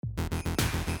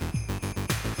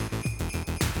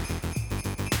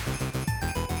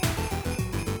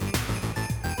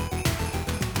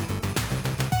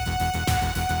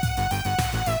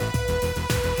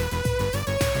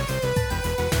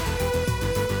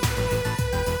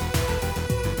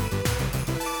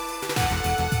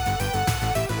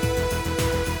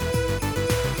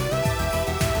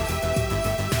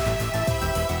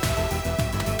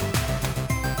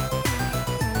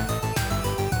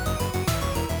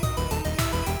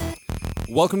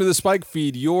Welcome to the Spike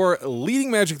Feed, your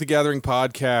leading Magic the Gathering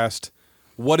podcast.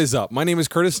 What is up? My name is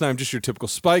Curtis, and I'm just your typical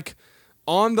Spike.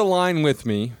 On the line with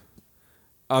me,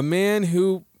 a man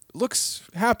who looks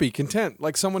happy, content,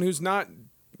 like someone who's not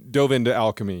dove into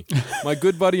alchemy. My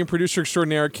good buddy and producer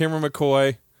extraordinaire, Cameron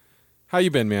McCoy. How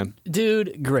you been, man?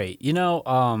 Dude, great. You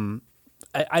know,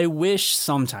 I wish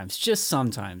sometimes, just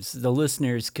sometimes, the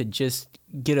listeners could just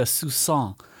get a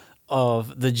soupçon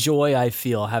of the joy I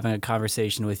feel having a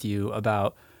conversation with you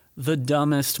about the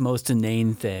dumbest, most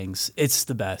inane things. It's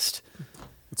the best.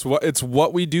 It's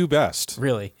what we do best.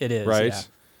 Really, it is. Right? Yeah.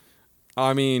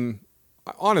 I mean,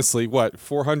 honestly,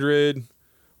 400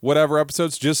 whatever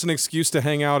episodes, just an excuse to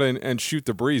hang out and shoot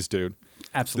the breeze, dude.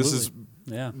 Absolutely.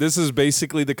 This is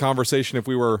basically the conversation if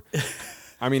we were,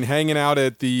 hanging out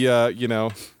at the,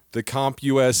 the Comp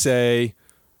USA,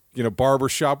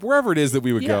 barbershop, wherever it is that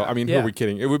we would go. I mean, who are we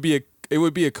kidding? It would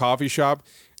be a coffee shop,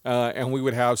 and we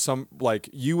would have some, like,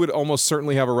 you would almost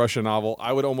certainly have a Russian novel.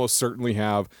 I would almost certainly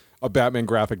have a Batman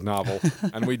graphic novel,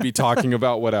 and we'd be talking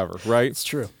about whatever, right? It's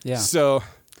true. Yeah. So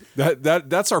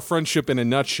that's our friendship in a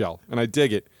nutshell, and I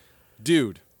dig it.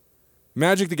 Dude,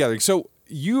 Magic the Gathering. So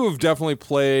you have definitely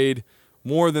played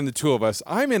more than the two of us.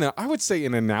 I'm in I would say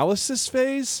an analysis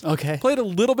phase. Okay. Played a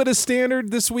little bit of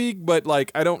Standard this week, but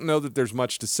I don't know that there's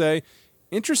much to say.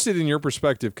 Interested in your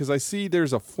perspective, because I see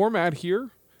there's a format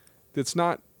here that's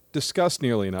not discussed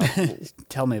nearly enough.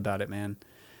 Tell me about it, man.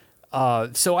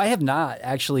 So I have not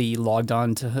actually logged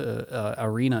on to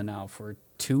Arena now for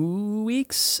 2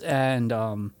 weeks, and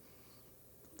we're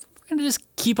going to just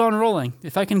keep on rolling.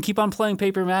 If I can keep on playing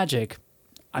Paper Magic,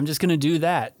 I'm just going to do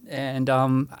that, and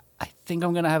I think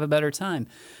I'm going to have a better time.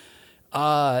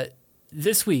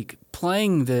 This week,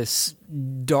 playing this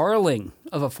darling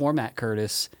of a format,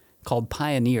 Curtis, called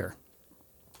Pioneer.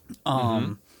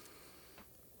 I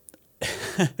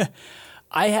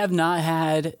have not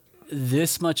had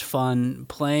this much fun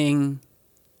playing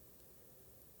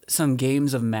some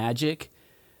games of Magic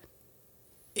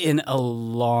in a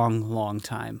long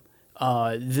time.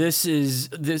 This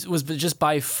was just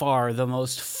by far the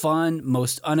most fun,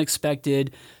 most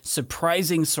unexpected,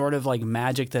 surprising sort of like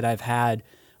Magic that I've had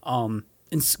in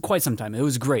quite some time. It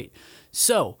was great.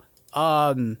 So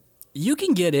you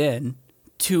can get in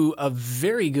to a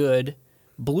very good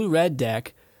blue-red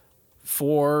deck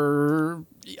for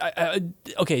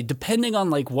depending on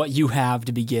like what you have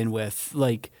to begin with.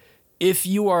 Like if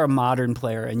you are a modern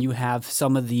player and you have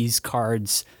some of these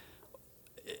cards,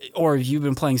 or if you've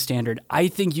been playing Standard, I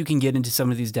think you can get into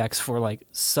some of these decks for like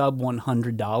sub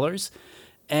 $100,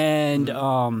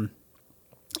 and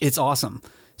it's awesome.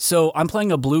 So I'm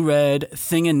playing a blue-red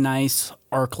Thing and Nice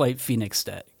Arclight Phoenix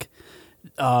deck.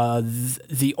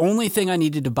 The only thing I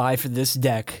needed to buy for this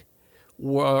deck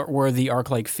were the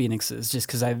Arclight Phoenixes, just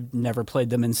because I've never played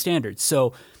them in Standard.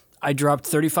 So I dropped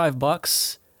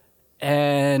 $35,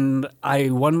 and I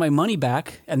won my money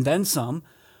back and then some.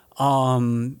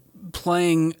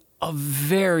 Playing a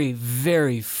very,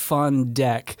 very fun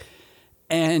deck.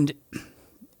 And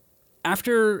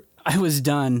after I was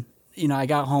done, I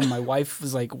got home, my wife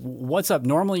was like, "What's up?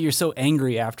 Normally you're so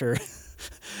angry after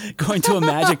going to a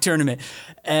Magic tournament.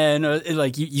 And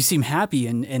you seem happy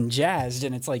and jazzed."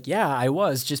 And it's like, yeah, I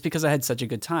was, just because I had such a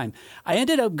good time. I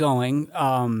ended up going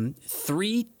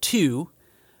 3-2.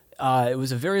 It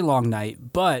was a very long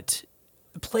night, but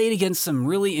played against some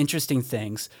really interesting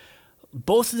things.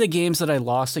 Both of the games that I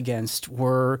lost against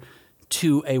were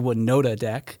to a Winota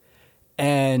deck,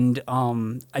 and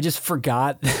I just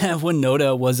forgot that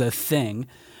Winota was a thing.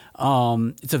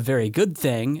 It's a very good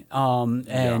thing,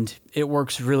 and it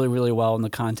works really, really well in the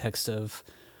context of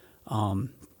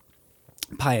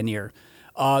Pioneer.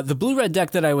 The blue-red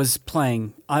deck that I was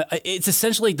playing, it's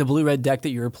essentially the blue-red deck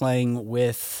that you were playing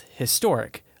with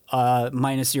Historic,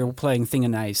 minus you're playing Thing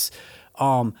and Nice.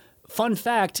 Fun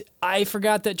fact, I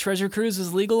forgot that Treasure Cruise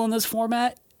is legal in this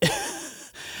format.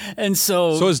 And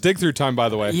so is Dig Through Time, by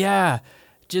the way. Yeah.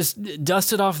 Just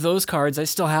dusted off those cards. I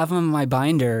still have them in my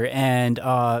binder. And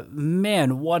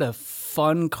man, what a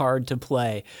fun card to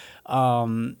play.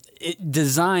 It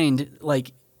designed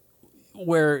like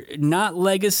where not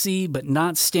Legacy, but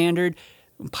not Standard.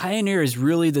 Pioneer is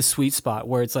really the sweet spot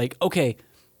where it's like, okay,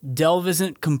 Delve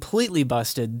isn't completely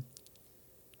busted,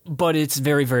 but it's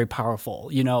very, very powerful,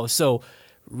 So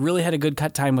really had a good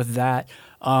time with that.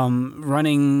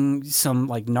 Running some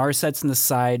like Narsets in the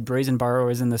side, Brazen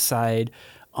Borrowers in the side.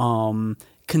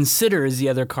 Consider is the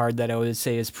other card that I would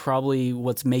say is probably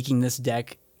what's making this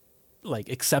deck like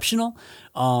exceptional.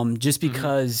 Just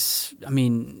because,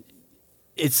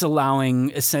 it's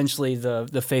allowing essentially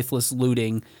the faithless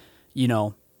looting,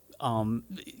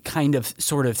 kind of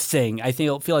sort of thing. I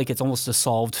feel like it's almost a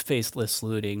solved faceless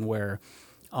looting where,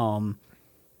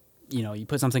 you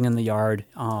put something in the yard.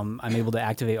 I'm able to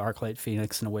activate Arclight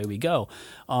Phoenix, and away we go.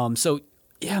 So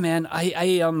yeah, man,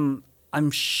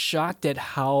 I'm shocked at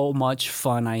how much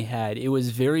fun I had. It was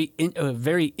a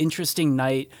very interesting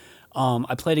night.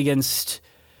 I played against,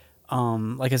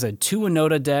 like I said, 2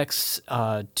 Onoda decks,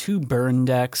 2 Burn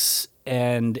decks,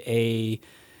 and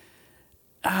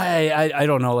I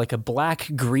don't know, like a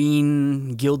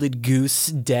black-green Gilded Goose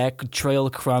deck, Trail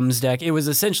of Crumbs deck. It was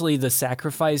essentially the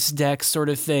Sacrifice deck sort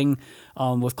of thing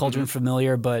with Cauldron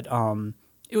Familiar, but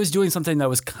it was doing something that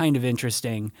was kind of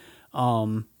interesting.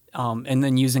 And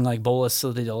then using like Bolas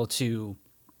Citadel to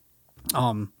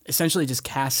essentially just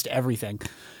cast everything.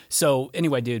 So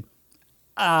anyway, dude,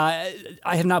 I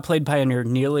have not played Pioneer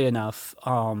nearly enough.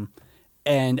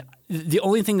 And the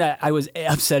only thing that I was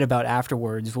upset about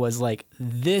afterwards was like,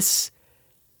 this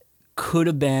could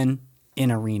have been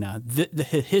an arena. The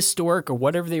historic or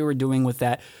whatever they were doing with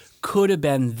that could have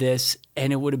been this,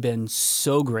 and it would have been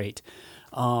so great.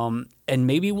 And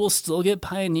maybe we'll still get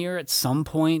Pioneer at some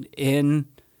point in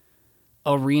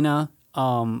arena.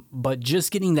 But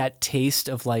just getting that taste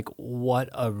of like what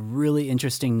a really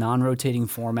interesting non-rotating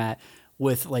format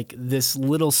with like this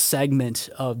little segment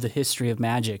of the history of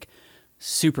Magic.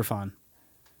 Super fun.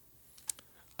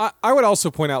 I would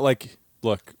also point out, like,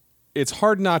 look, it's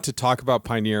hard not to talk about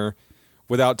Pioneer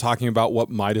without talking about what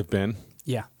might have been.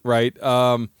 Yeah. Right?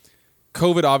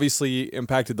 COVID obviously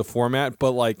impacted the format,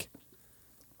 but, like,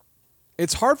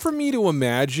 it's hard for me to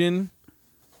imagine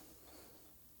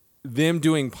them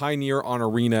doing Pioneer on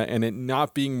Arena and it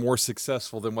not being more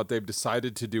successful than what they've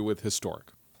decided to do with Historic.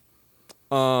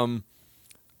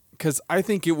 Because I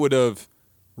think it would have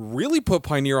really put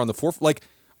Pioneer on the forefront. Like,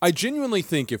 I genuinely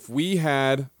think if we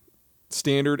had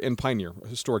Standard and Pioneer,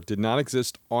 Historic did not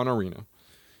exist on Arena,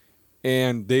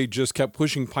 and they just kept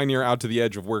pushing Pioneer out to the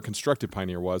edge of where Constructed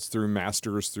Pioneer was through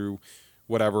Masters, through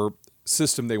whatever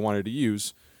system they wanted to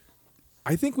use,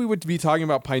 I think we would be talking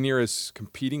about Pioneer as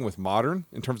competing with Modern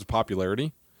in terms of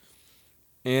popularity.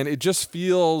 And it just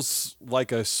feels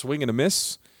like a swing and a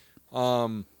miss.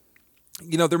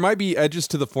 There might be edges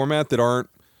to the format that aren't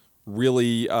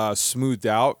really smoothed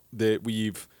out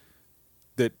because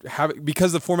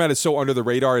the format is so under the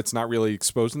radar, it's not really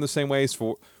exposed in the same ways.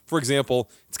 For example,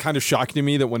 it's kind of shocking to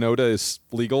me that Winota is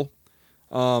legal.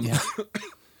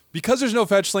 Because there's no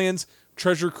fetch lands,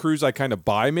 Treasure Cruise I kind of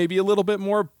buy maybe a little bit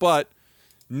more, but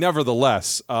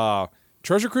nevertheless,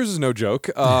 Treasure Cruise is no joke.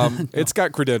 No. It's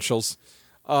got credentials.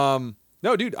 No,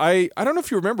 dude, I don't know if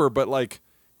you remember, but like,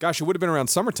 gosh, it would have been around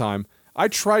summertime. I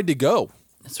tried to go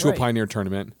to a Pioneer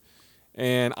tournament.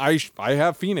 And I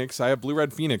have Phoenix. I have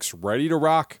Blue-Red Phoenix ready to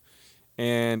rock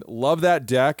and love that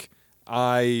deck.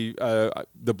 The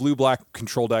blue-black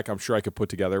control deck I'm sure I could put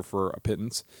together for a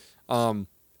pittance.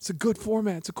 It's a good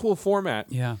format. It's a cool format.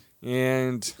 Yeah.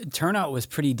 And turnout was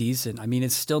pretty decent. I mean,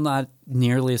 it's still not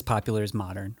nearly as popular as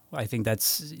Modern. I think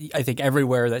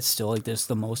everywhere that's still like this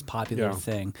the most popular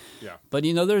thing. Yeah. But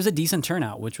there's a decent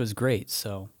turnout, which was great.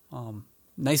 So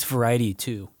nice variety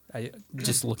too.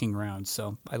 Just looking around,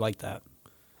 so I like that.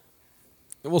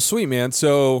 Well, sweet, man.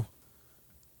 So,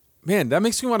 man, that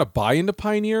makes me want to buy into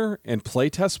Pioneer and play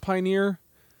test Pioneer.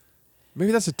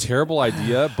 Maybe that's a terrible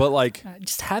idea, but like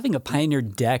just having a Pioneer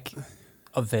deck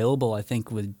available, I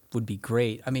think would be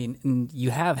great. I mean,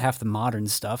 you have half the Modern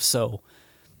stuff, so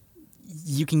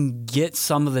you can get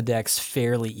some of the decks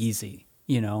fairly easy.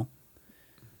 Yeah.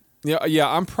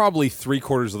 I'm probably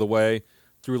 3/4 of the way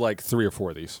through like 3 or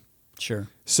 4 of these. Sure.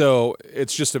 So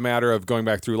it's just a matter of going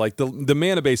back through like the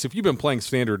mana base. If you've been playing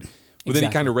Standard with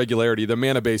any kind of regularity, the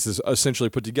mana base is essentially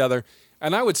put together.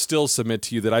 And I would still submit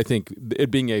to you that I think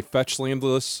it being a fetch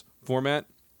landless format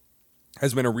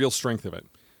has been a real strength of it.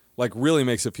 Like really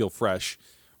makes it feel fresh.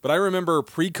 But I remember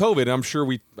pre-COVID, I'm sure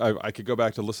I could go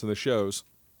back to listen to the shows.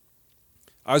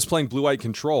 I was playing Blue-White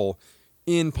Control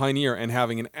in Pioneer and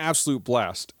having an absolute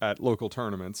blast at local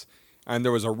tournaments. And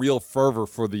there was a real fervor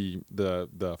for the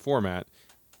format,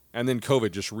 and then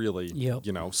COVID just really,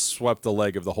 swept the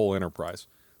leg of the whole enterprise.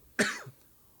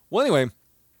 Well, anyway,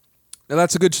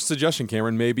 that's a good suggestion,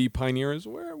 Cameron. Maybe Pioneer is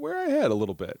where I head a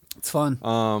little bit. It's fun.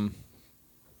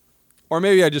 Or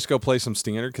maybe I just go play some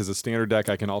Standard because the Standard deck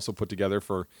I can also put together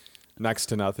for next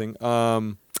to nothing.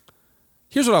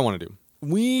 Here's what I want to do.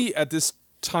 We at this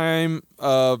time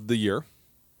of the year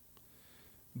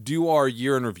do our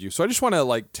year in review. So I just want to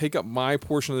like take up my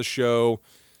portion of the show,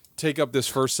 take up this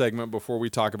first segment before we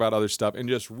talk about other stuff, and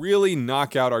just really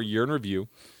knock out our year in review.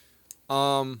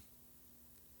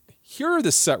 Here are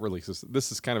the set releases.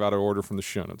 This is kind of out of order from the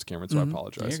show notes, Cameron, so I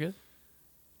apologize. You're good.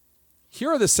 here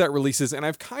are the set releases, and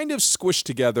I've kind of squished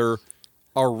together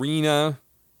Arena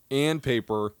and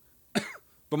Paper,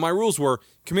 but my rules were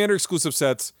Commander exclusive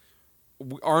sets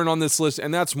aren't on this list,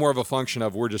 and that's more of a function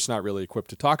of we're just not really equipped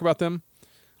to talk about them.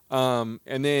 And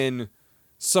then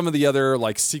some of the other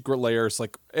like secret layers,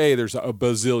 like A, there's a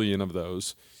bazillion of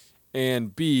those,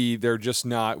 and B, they're just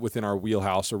not within our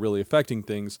wheelhouse or really affecting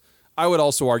things. I would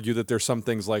also argue that there's some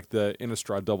things like the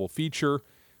Innistrad double feature,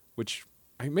 which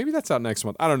maybe that's out next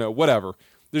month. I don't know, whatever.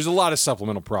 There's a lot of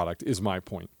supplemental product is my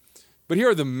point. But here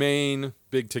are the main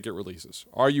big ticket releases.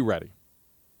 Are you ready?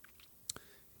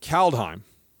 Kaldheim,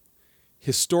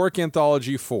 Historic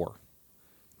Anthology 4,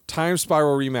 Time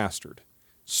Spiral Remastered,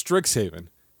 Strixhaven,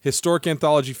 Historic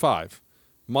Anthology 5,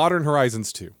 Modern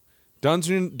Horizons 2,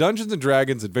 Dungeons &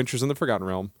 Dragons Adventures in the Forgotten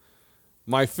Realm,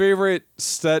 my favorite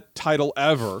set title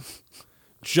ever,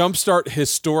 Jumpstart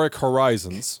Historic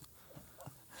Horizons,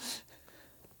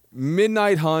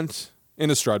 Midnight Hunt,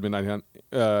 Innistrad Midnight Hunt,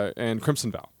 and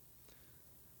Crimson Vow.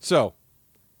 So,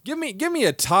 give me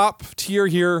a top tier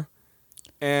here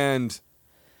and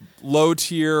low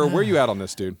tier. Where are you at on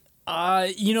this, dude?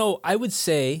 I would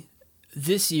say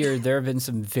this year there have been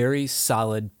some very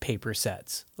solid paper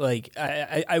sets. Like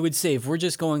I would say if we're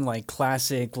just going like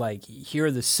classic, like here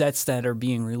are the sets that are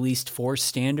being released for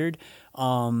standard.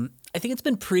 I think it's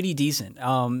been pretty decent.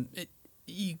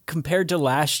 Compared to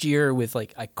last year with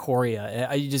like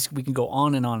Ikoria, we can go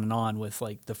on and on and on with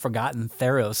like the Forgotten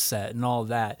Theros set and all of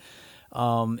that.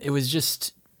 It was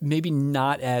just maybe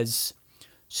not as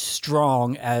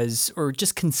strong as, or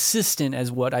just consistent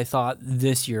as what I thought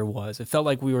this year was. It felt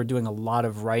like we were doing a lot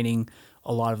of righting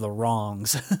a lot of the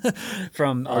wrongs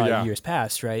from years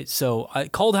past, right? So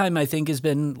Kaldheim, I think, has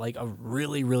been like a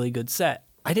really, really good set.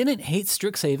 I didn't hate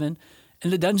Strixhaven,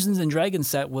 and the Dungeons and Dragons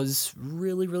set was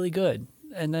really, really good.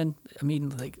 And then, I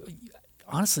mean, like,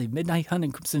 honestly, Midnight Hunt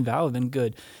and Crimson Vow have been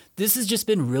good. This has just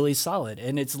been really solid,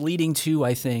 and it's leading to,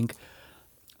 I think,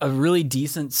 a really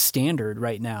decent standard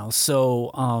right now.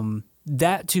 So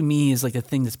that, to me, is like the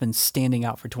thing that's been standing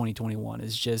out for 2021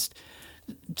 is just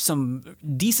some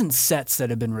decent sets that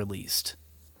have been released.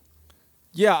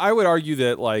 Yeah, I would argue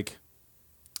that,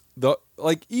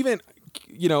 even,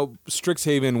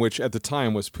 Strixhaven, which at the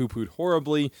time was poo-pooed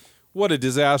horribly, what a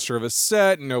disaster of a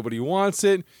set, nobody wants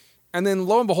it. And then,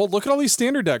 lo and behold, look at all these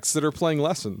standard decks that are playing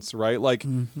Lessons, right? Like,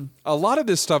 a lot of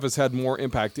this stuff has had more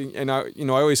impact. And I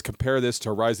always compare this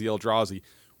to Rise of the Eldrazi.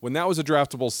 When that was a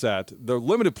draftable set, the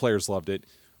limited players loved it.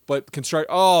 But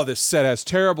this set has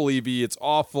terrible EV, it's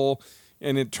awful.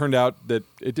 And it turned out that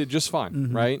it did just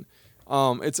fine, right?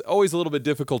 It's always a little bit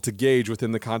difficult to gauge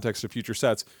within the context of future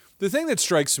sets. The thing that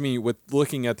strikes me with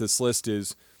looking at this list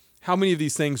is how many of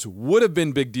these things would have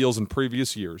been big deals in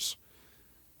previous years.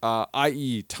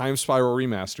 I.e. Time Spiral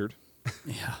Remastered.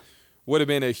 Yeah. Would have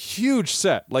been a huge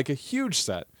set.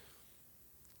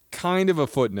 Kind of a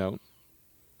footnote.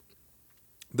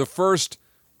 The first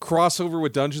crossover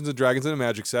with Dungeons and Dragons in a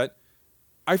Magic set.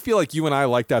 I feel like you and I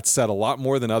like that set a lot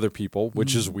more than other people,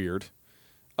 which is weird.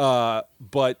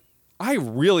 But I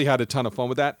really had a ton of fun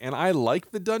with that, and I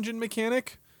like the dungeon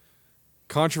mechanic.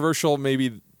 Controversial,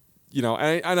 maybe,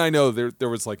 and I know there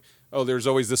was like, there's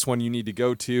always this one you need to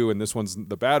go to, and this one's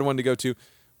the bad one to go to.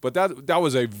 But that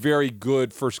was a very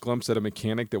good first glimpse at a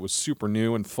mechanic that was super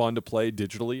new and fun to play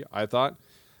digitally, I thought.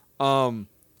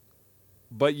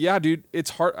 But yeah, dude,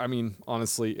 it's hard. I mean,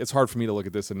 honestly, it's hard for me to look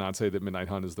at this and not say that Midnight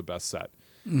Hunt is the best set.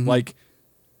 Like,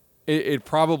 it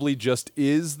probably just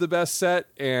is the best set,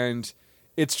 and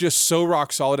it's just so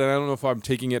rock solid. And I don't know if I'm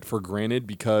taking it for granted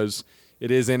because it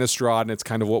is Innistrad and it's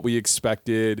kind of what we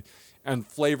expected. And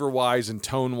flavor-wise and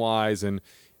tone-wise and,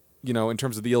 in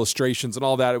terms of the illustrations and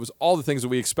all that, it was all the things that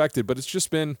we expected. But it's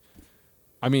just been,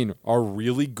 a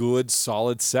really good,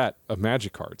 solid set of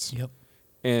Magic cards. Yep.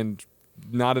 And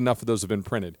not enough of those have been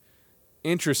printed.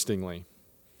 Interestingly,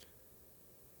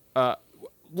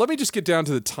 let me just get down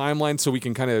to the timeline so we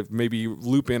can kind of maybe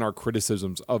loop in our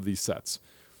criticisms of these sets.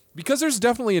 Because there's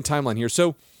definitely a timeline here.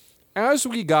 So as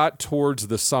we got towards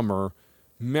the summer,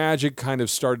 Magic kind of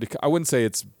started to, I wouldn't say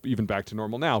it's even back to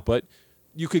normal now, but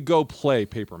you could go play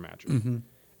paper Magic.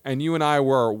 And you and I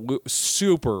were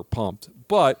super pumped.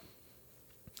 But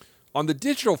on the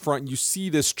digital front, you see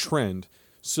this trend.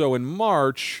 So in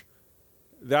March,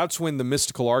 that's when the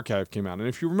Mystical Archive came out. And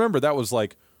if you remember, that was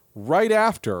like right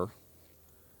after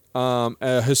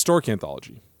a Historic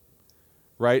Anthology,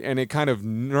 right? And it kind of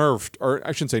nerfed, or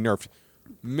I shouldn't say nerfed,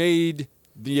 made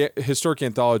the Historic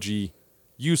Anthology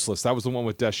useless. That was the one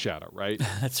with Death Shadow, right?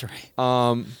 That's right.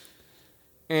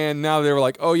 And now they were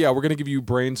like, oh yeah, we're going to give you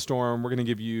Brainstorm. We're going to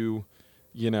give you,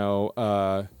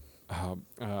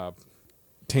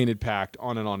 Tainted Pact,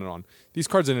 on and on and on. These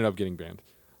cards ended up getting banned.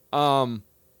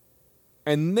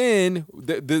 And then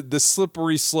the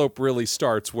slippery slope really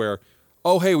starts where,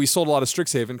 oh, hey, we sold a lot of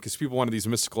Strixhaven because people wanted these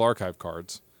Mystical Archive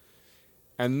cards.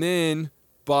 And then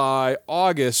by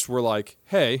August, we're like,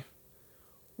 hey,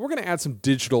 we're going to add some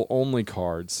digital-only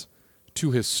cards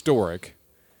to Historic.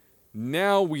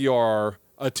 Now we are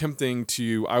attempting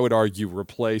to, I would argue,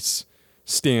 replace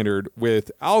Standard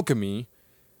with Alchemy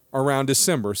around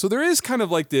December. So there is kind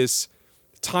of like this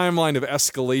timeline of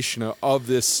escalation of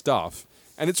this stuff.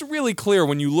 And it's really clear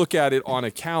when you look at it on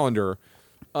a calendar.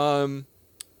 But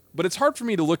it's hard for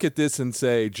me to look at this and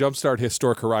say, Jumpstart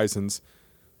Historic Horizons,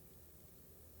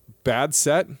 bad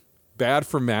set, bad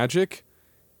for Magic,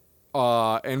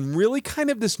 and really kind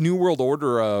of this New World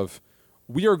Order of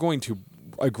we are going to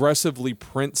aggressively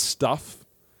print stuff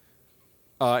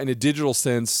in a digital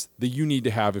sense that you need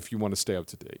to have if you want to stay up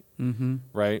to date,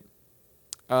 right?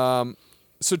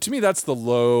 So to me, that's the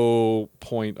low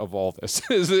point of all this.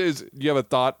 Do you have a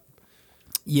thought?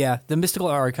 Yeah, the Mystical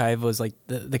Archive was like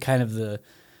the kind of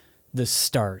the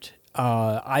start.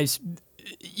 As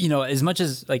much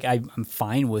as like I'm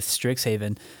fine with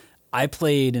Strixhaven, I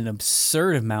played an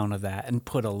absurd amount of that and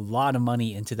put a lot of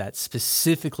money into that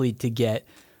specifically to get.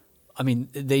 I mean,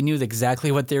 they knew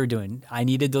exactly what they were doing. I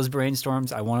needed those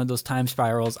brainstorms. I wanted those time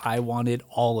spirals. I wanted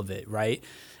all of it, right?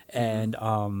 And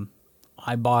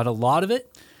I bought a lot of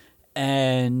it.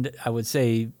 And I would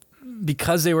say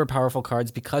because they were powerful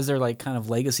cards, because they're like kind of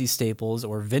legacy staples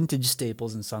or vintage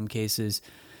staples in some cases,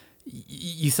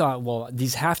 you thought, well,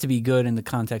 these have to be good in the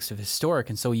context of Historic.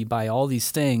 And so you buy all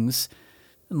these things,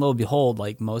 and lo and behold,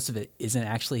 like most of it isn't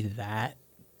actually that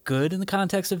good in the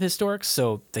context of Historic.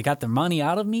 So they got their money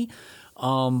out of me.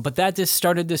 But that just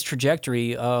started this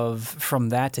trajectory of from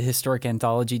that to Historic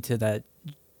Anthology to the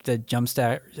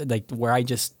Jumpstart, like where I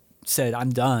just said I'm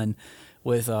done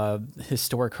with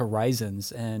Historic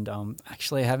Horizons, and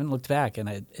actually I haven't looked back, and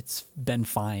it's been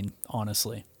fine,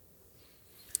 honestly.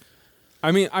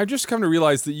 I mean, I just come to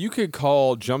realize that you could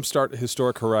call Jumpstart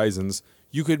Historic Horizons,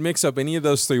 you could mix up any of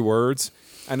those three words,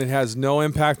 and it has no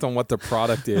impact on what the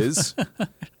product is.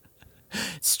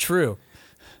 It's true.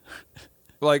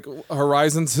 Like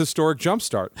Horizons Historic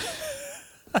Jumpstart.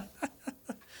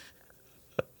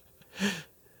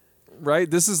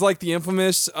 Right? This is like the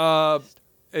infamous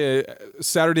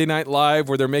Saturday Night Live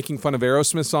where they're making fun of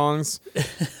Aerosmith songs,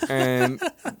 and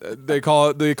they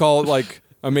call it like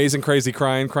Amazing Crazy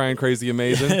Crying Crazy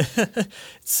Amazing. It's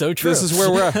so true. This is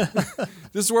where we're at.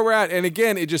 This is where we're at. And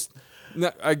again, it just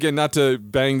not to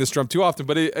bang this drum too often,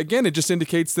 but it just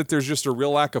indicates that there's just a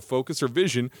real lack of focus or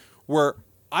vision where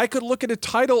I could look at a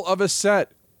title of a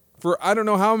set for I don't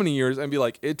know how many years and be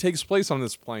like, it takes place on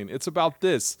this plane. It's about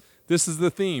this. This is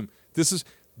the theme.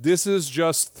 This is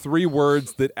just three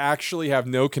words that actually have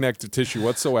no connective tissue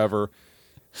whatsoever,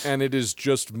 and it is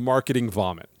just marketing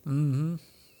vomit. Mm-hmm.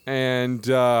 And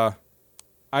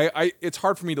it's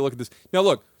hard for me to look at this. Now,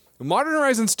 look, Modern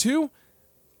Horizons 2,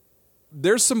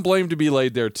 there's some blame to be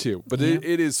laid there too, but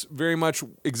it is very much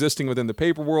existing within the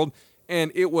paper world,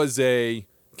 and it was a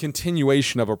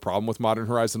continuation of a problem with Modern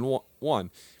Horizon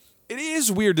 1. It is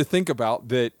weird to think about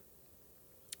that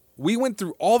we went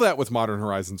through all that with Modern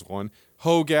Horizons 1,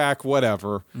 Hogak,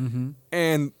 whatever,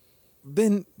 and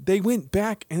then they went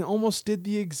back and almost did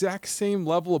the exact same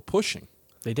level of pushing.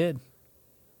 They did.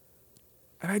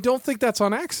 And I don't think that's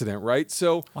on accident, right?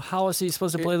 So, well, how else are you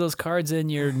supposed to play those cards in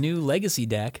your new Legacy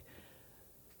deck?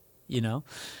 You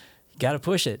got to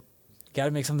push it. You got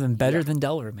to make something better than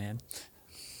Delver, man.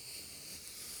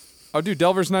 Oh, dude,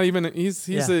 Delver's not even. He's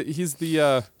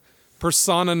the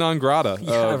persona non grata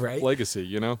of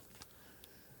Legacy.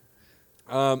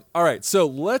 All right, so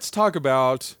let's talk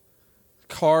about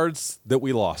cards that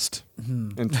we lost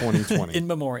in 2020. In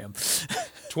memoriam.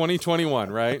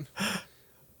 2021, right?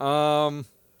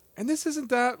 And this isn't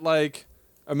that like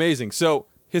amazing. So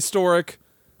Historic,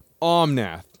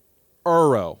 Omnath,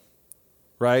 Uro,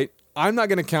 right? I'm not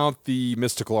going to count the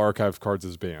Mystical Archive cards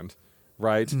as banned,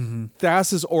 right? Mm-hmm.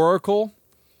 Thassa's Oracle,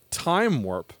 Time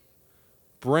Warp,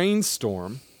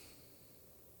 Brainstorm,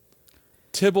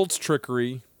 Tybalt's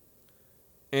Trickery,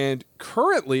 and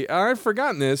currently, I've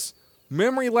forgotten this,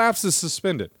 Memory Lapse is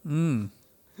suspended.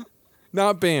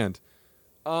 Not banned.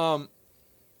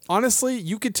 Honestly,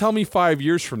 you could tell me 5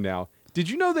 years from now, did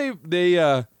you know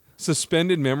they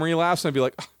suspended Memory Lapse? And I'd be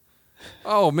like,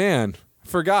 oh man,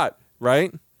 forgot,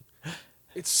 right?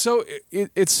 It's so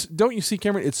it's don't you see,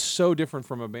 Cameron? It's so different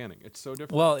from a banning. It's so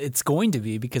different. Well, it's going to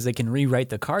be because they can rewrite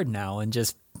the card now and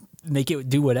just make it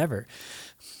do whatever.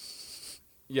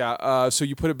 Yeah. So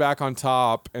you put it back on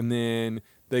top, and then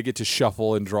they get to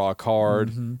shuffle and draw a card,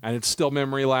 and it's still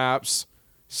memory lapse.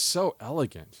 So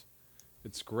elegant.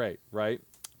 It's great, right?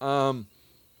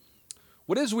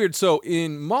 What is weird, so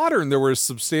in Modern, there were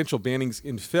substantial bannings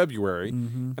in February,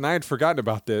 and I had forgotten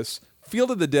about this.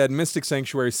 Field of the Dead, Mystic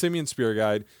Sanctuary, Simian Spear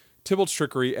Guide, Tybalt's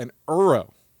Trickery, and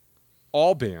Uro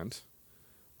all banned,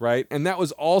 right? And that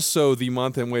was also the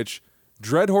month in which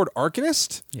Dreadhorde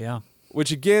Arcanist,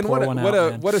 which again,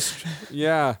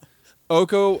 yeah,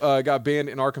 Oko got banned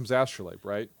in Arkham's Astrolabe,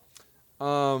 right?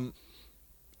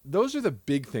 Those are the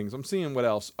big things. I'm seeing what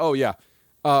else. Oh yeah,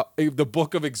 the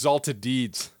Book of Exalted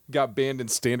Deeds got banned in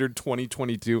Standard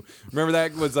 2022. Remember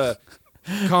that was a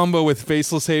combo with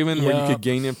Faceless Haven where you could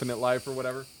gain infinite life or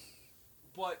whatever.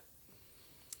 But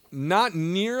not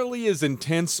nearly as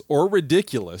intense or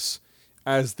ridiculous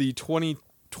as the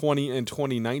 2020 and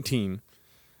 2019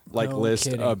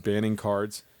 list of banning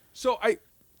cards. So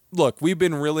look, we've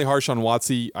been really harsh on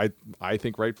WotC. I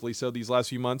think rightfully so these last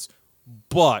few months,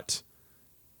 but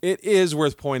it is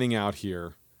worth pointing out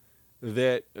here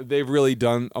that they've really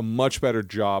done a much better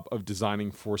job of designing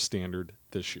for Standard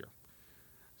this year.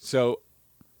 So,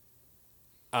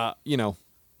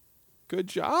 good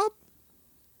job.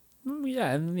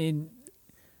 Yeah, I mean,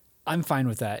 I'm fine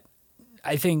with that.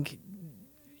 I think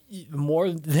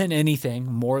more than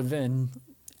anything, more than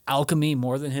Alchemy,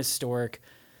 more than Historic,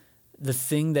 the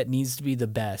thing that needs to be the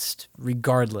best,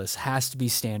 regardless, has to be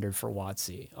Standard for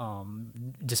WotC.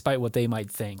 Despite what they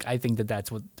might think, I think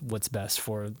that's what's best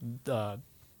for the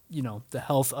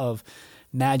health of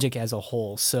Magic as a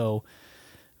whole. So,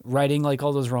 righting like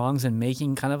all those wrongs and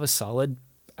making kind of a solid,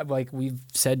 like we've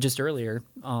said just earlier,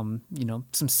 some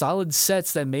solid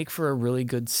sets that make for a really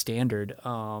good Standard.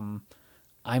 I'm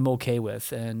okay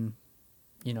with, and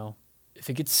if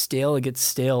it gets stale, it gets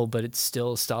stale, but it's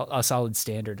still a solid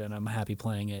Standard, and I'm happy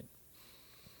playing it.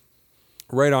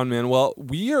 Right on, man. Well,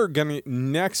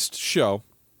 next show,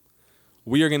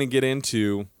 we are going to get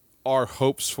into our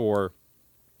hopes for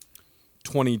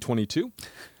 2022.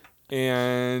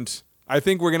 And I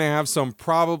think we're going to have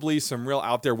probably some real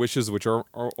out there wishes, which are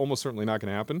almost certainly not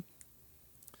going to happen.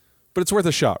 But it's worth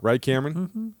a shot, right,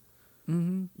 Cameron?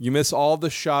 You miss all the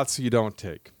shots you don't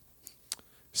take.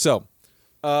 So,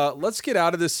 let's get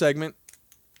out of this segment,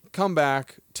 come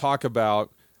back, talk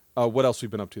about what else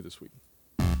we've been up to this week.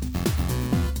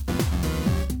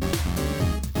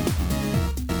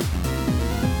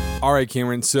 All right,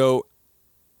 Cameron. So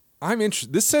I'm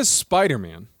interested. This says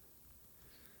Spider-Man,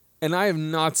 and I have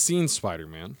not seen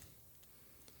Spider-Man.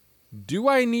 Do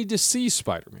I need to see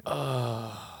Spider-Man?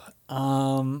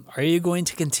 Are you going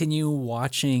to continue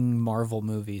watching Marvel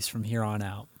movies from here on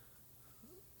out?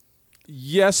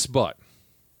 Yes, but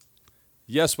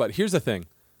here's the thing.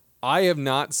 I have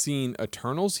not seen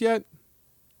Eternals yet,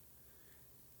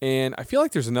 and I feel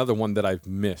like there's another one that I've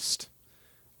missed,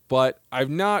 but I've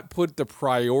not put the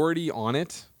priority on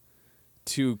it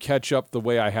to catch up the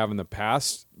way I have in the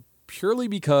past, purely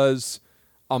because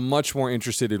I'm much more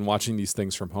interested in watching these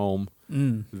things from home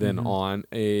than on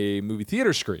a movie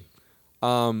theater screen.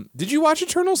 Did you watch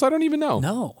Eternals? I don't even know.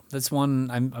 No, that's one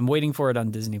I'm waiting for it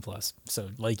on Disney Plus. So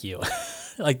like you,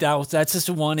 like that's just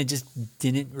one. It just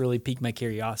didn't really pique my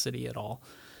curiosity at all.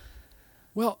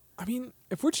 Well, I mean,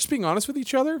 if we're just being honest with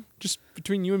each other, just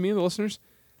between you and me and the listeners,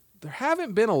 there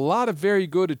haven't been a lot of very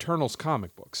good Eternals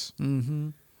comic books.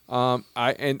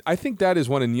 I think that is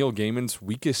one of Neil Gaiman's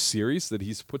weakest series that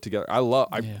he's put together. I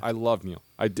love Neil.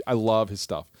 I love his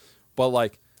stuff,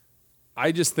 but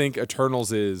I just think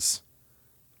Eternals is.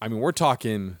 I mean, we're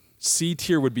talking C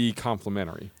tier would be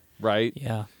complimentary, right?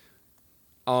 Yeah.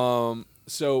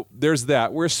 So there's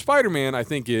that. Whereas Spider-Man, I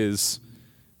think is,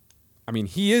 I mean,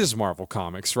 he is Marvel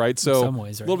Comics, right? So in some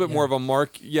ways, right? A little bit more of a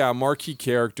marquee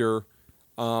character.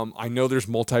 I know there's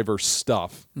multiverse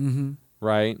stuff,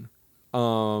 right?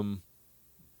 I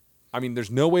mean,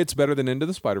 there's no way it's better than Into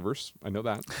the Spider-Verse. I know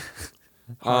that.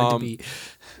 Hard to beat.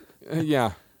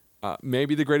 Yeah.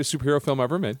 Maybe the greatest superhero film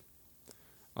ever made.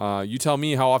 You tell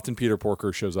me how often Peter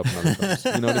Porker shows up in other films.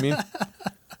 You know what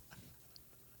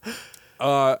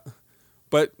I mean?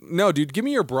 But no, dude, give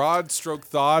me your broad stroke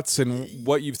thoughts and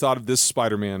what you've thought of this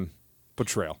Spider-Man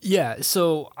portrayal. Yeah,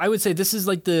 so I would say this is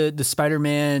like the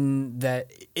Spider-Man that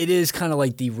it is kind of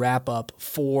like the wrap up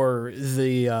for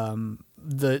this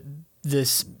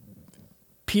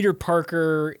Peter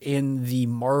Parker in the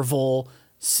Marvel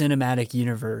cinematic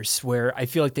universe, where I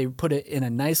feel like they put it in a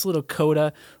nice little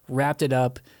coda, wrapped it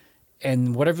up,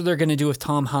 and whatever they're going to do with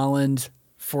Tom Holland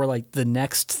for like the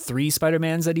next 3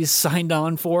 Spider-Mans that he's signed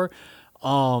on for,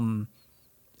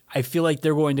 I feel like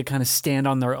they're going to kind of stand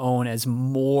on their own as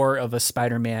more of a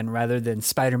Spider-Man rather than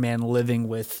Spider-Man living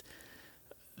with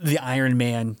the Iron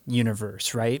Man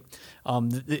universe, right?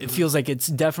 It feels like it's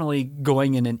definitely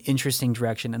going in an interesting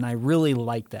direction, and I really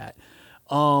like that.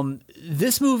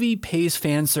 This movie pays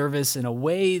fan service in a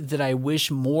way that I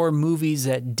wish more movies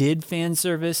that did fan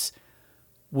service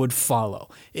would follow.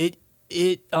 It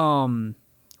pays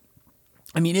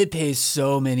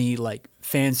so many like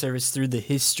fan service through the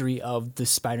history of the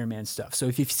Spider-Man stuff. So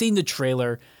if you've seen the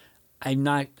trailer,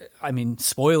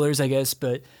 spoilers, I guess,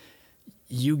 but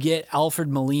you get Alfred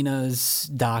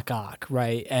Molina's Doc Ock,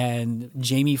 right? And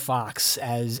Jamie Foxx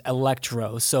as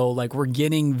Electro. So like we're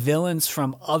getting villains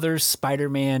from other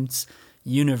Spider-Man's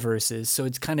universes. So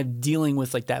it's kind of dealing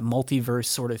with like that multiverse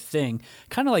sort of thing.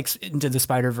 Kind of like Into the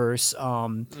Spider-Verse,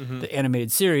 the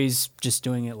animated series, just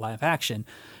doing it live action,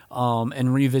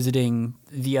 and revisiting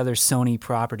the other Sony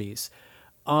properties.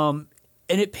 And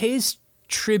it pays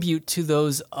tribute to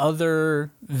those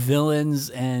other villains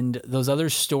and those other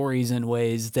stories in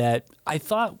ways that I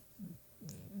thought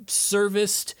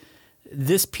serviced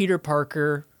this Peter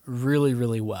Parker really,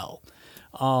 really well.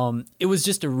 It was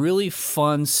just a really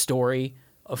fun story,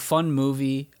 a fun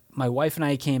movie. My wife and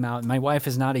I came out. My wife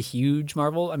is not a huge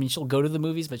Marvel. I mean, she'll go to the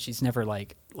movies, but she's never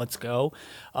like, let's go.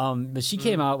 But she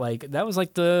came out like that was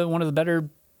like one of the better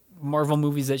Marvel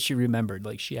movies that she remembered.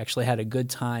 Like she actually had a good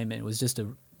time, and it was just a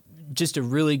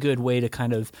really good way to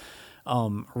kind of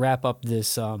wrap up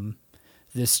this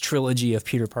this trilogy of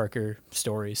Peter Parker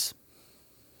stories.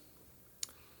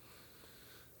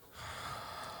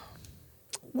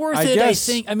 I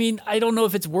think. I mean, I don't know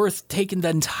if it's worth taking the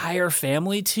entire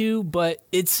family to, but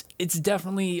it's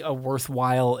definitely a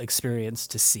worthwhile experience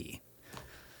to see.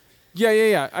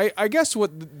 Yeah. I guess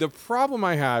what the problem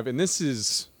I have, and this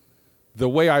is the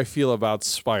way I feel about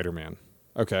Spider-Man,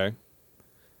 okay,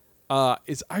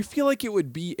 is I feel like it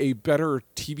would be a better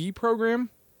TV program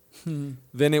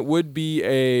than it would be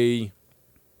a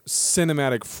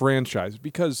cinematic franchise,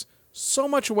 because so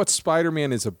much of what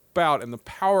Spider-Man is about and the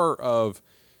power of,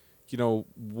 you know,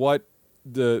 what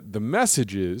the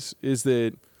message is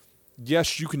that,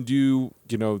 yes, you can do,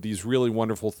 you know, these really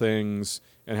wonderful things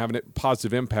and have a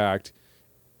positive impact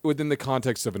within the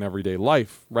context of an everyday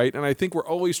life, right? And I think we're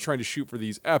always trying to shoot for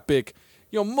these epic,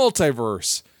 you know,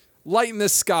 multiverse, light in the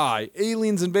sky,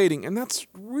 aliens invading, and that's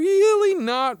really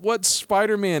not what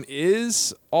Spider-Man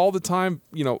is all the time,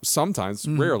 you know, sometimes,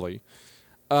 rarely.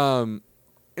 And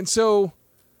so,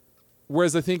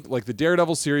 whereas I think like the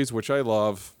Daredevil series, which I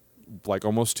love, like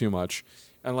almost too much,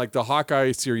 and like the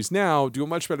Hawkeye series now do a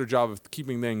much better job of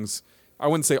keeping things, I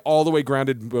wouldn't say all the way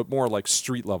grounded, but more like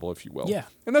street level, if you will. Yeah.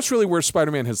 And that's really where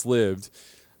Spider-Man has lived.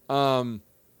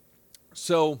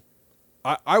 So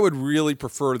I would really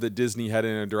prefer that Disney head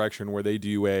in a direction where they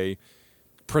do a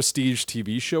prestige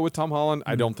TV show with Tom Holland.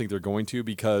 I don't think they're going to,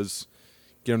 because,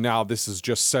 you know, now this is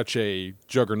just such a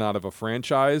juggernaut of a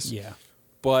franchise. Yeah.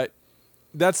 But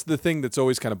that's the thing that's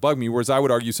always kind of bugged me, whereas I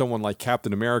would argue someone like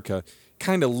Captain America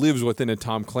kind of lives within a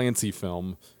Tom Clancy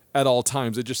film at all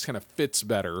times. It just kind of fits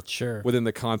better within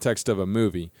the context of a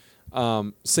movie.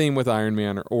 Same with Iron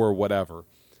Man or whatever.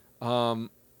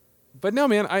 But no,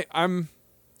 man, I'm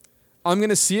going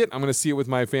to see it. I'm going to see it with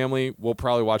my family. We'll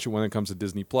probably watch it when it comes to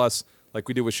Disney Plus, like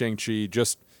we did with Shang-Chi.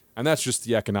 And that's just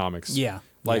the economics. Yeah.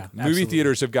 Like movie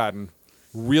theaters have gotten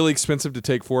really expensive to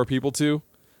take 4 people to.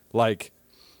 Like,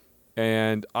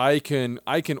 and I can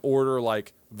order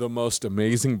like the most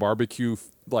amazing barbecue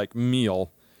like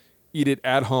meal, eat it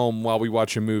at home while we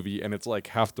watch a movie, and it's like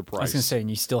half the price. I was gonna say, and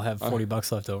you still have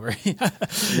 $40 left over.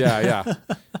 Yeah.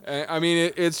 I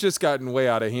mean, it's just gotten way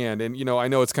out of hand, and you know, I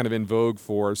know it's kind of in vogue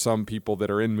for some people that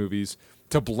are in movies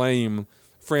to blame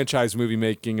franchise movie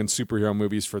making and superhero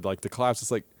movies for like the collapse.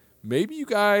 It's like, maybe you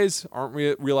guys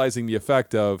aren't realizing the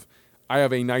effect of, I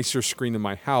have a nicer screen in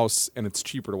my house, and it's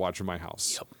cheaper to watch in my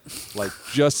house. Yep. Like,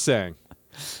 just saying.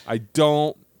 I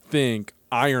don't think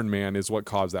Iron Man is what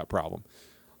caused that problem.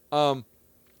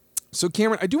 So,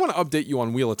 Cameron, I do want to update you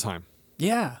on Wheel of Time.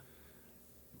 Yeah.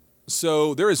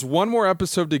 So, there is one more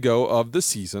episode to go of the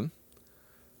season,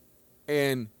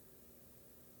 and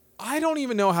I don't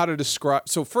even know how to describe.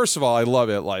 So, first of all, I love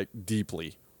it, like,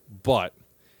 deeply, but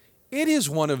it is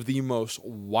one of the most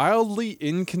wildly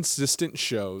inconsistent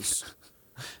shows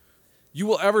you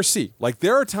will ever see. Like,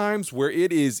 there are times where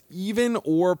it is even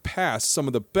or past some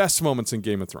of the best moments in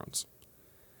Game of Thrones.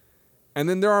 And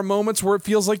then there are moments where it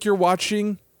feels like you're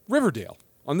watching Riverdale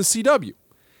on the CW.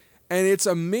 And it's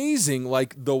amazing,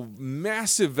 like, the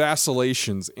massive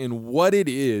vacillations in what it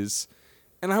is.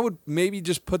 And I would maybe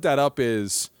just put that up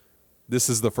as, this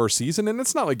is the first season. And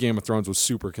it's not like Game of Thrones was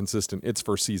super consistent its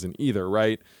first season either,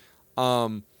 right?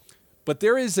 But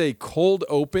there is a cold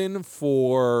open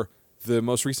for the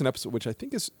most recent episode, which I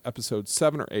think is episode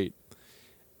 7 or 8.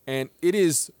 And it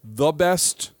is the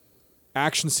best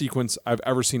action sequence I've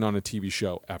ever seen on a TV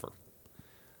show ever.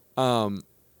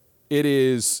 It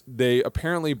is, they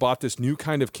apparently bought this new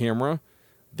kind of camera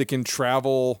that can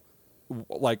travel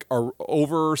like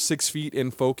over 6 feet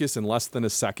in focus in less than a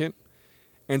second.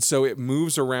 And so it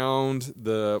moves around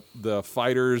the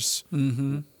fighters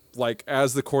like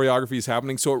as the choreography is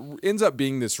happening. So it ends up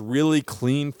being this really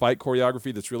clean fight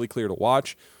choreography that's really clear to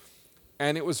watch.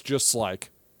 And it was just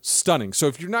like stunning. So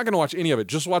if you're not going to watch any of it,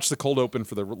 just watch the cold open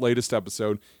for the latest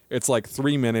episode. It's like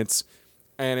 3 minutes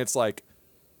and it's like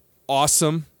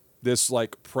awesome. This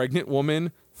like pregnant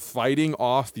woman fighting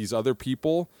off these other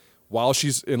people while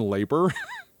she's in labor.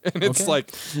 And it's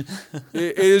like,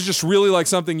 it is just really like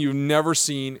something you've never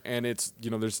seen. And it's, you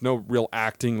know, there's no real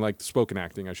acting, like spoken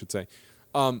acting, I should say.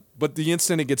 But the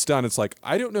instant it gets done, it's like,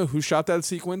 I don't know who shot that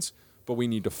sequence, but we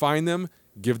need to find them,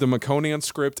 give them a Conan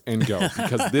script and go,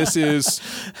 because this is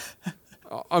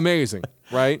amazing,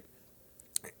 right?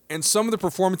 And some of the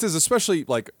performances, especially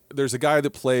like there's a guy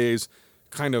that plays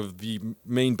kind of the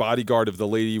main bodyguard of the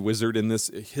lady wizard in this,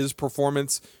 his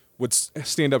performance would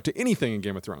stand up to anything in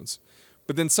Game of Thrones.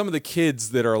 But then some of the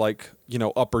kids that are like, you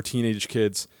know, upper teenage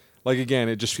kids, like again,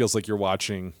 it just feels like you're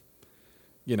watching,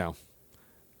 you know,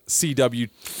 CW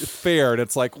Fair, and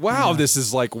it's like, wow, this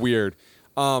is like weird.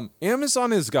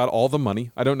 Amazon has got all the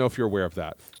money. I don't know if you're aware of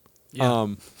that.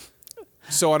 Yeah.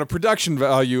 So on a production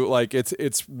value, like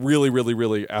it's really, really,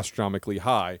 really astronomically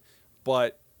high,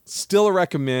 but still a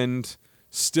recommend,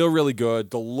 still really good.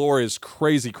 The lore is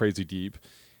crazy, crazy deep.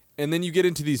 And then you get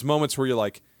into these moments where you're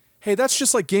like, hey, that's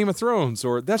just like Game of Thrones,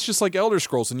 or that's just like Elder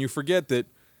Scrolls, and you forget that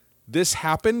this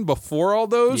happened before all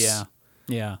those. Yeah.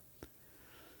 Yeah.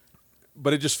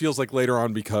 But it just feels like later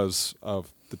on because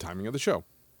of the timing of the show.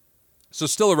 So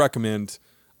still a recommend.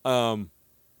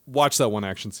 Watch that one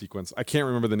action sequence. I can't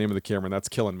remember the name of the camera, and that's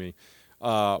killing me.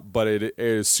 But it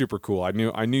is super cool. I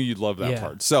knew you'd love that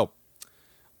part. So,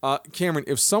 Cameron,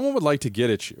 if someone would like to get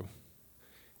at you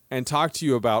and talk to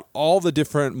you about all the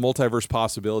different multiverse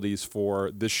possibilities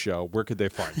for this show, where could they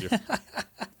find you?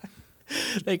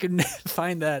 They can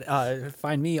find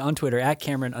me on Twitter at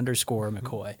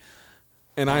Cameron_McCoy.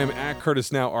 And I am at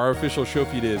Curtis Now. Our official show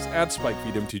feed is at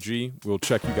SpikeFeedMTG. We'll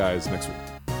check you guys next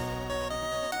week.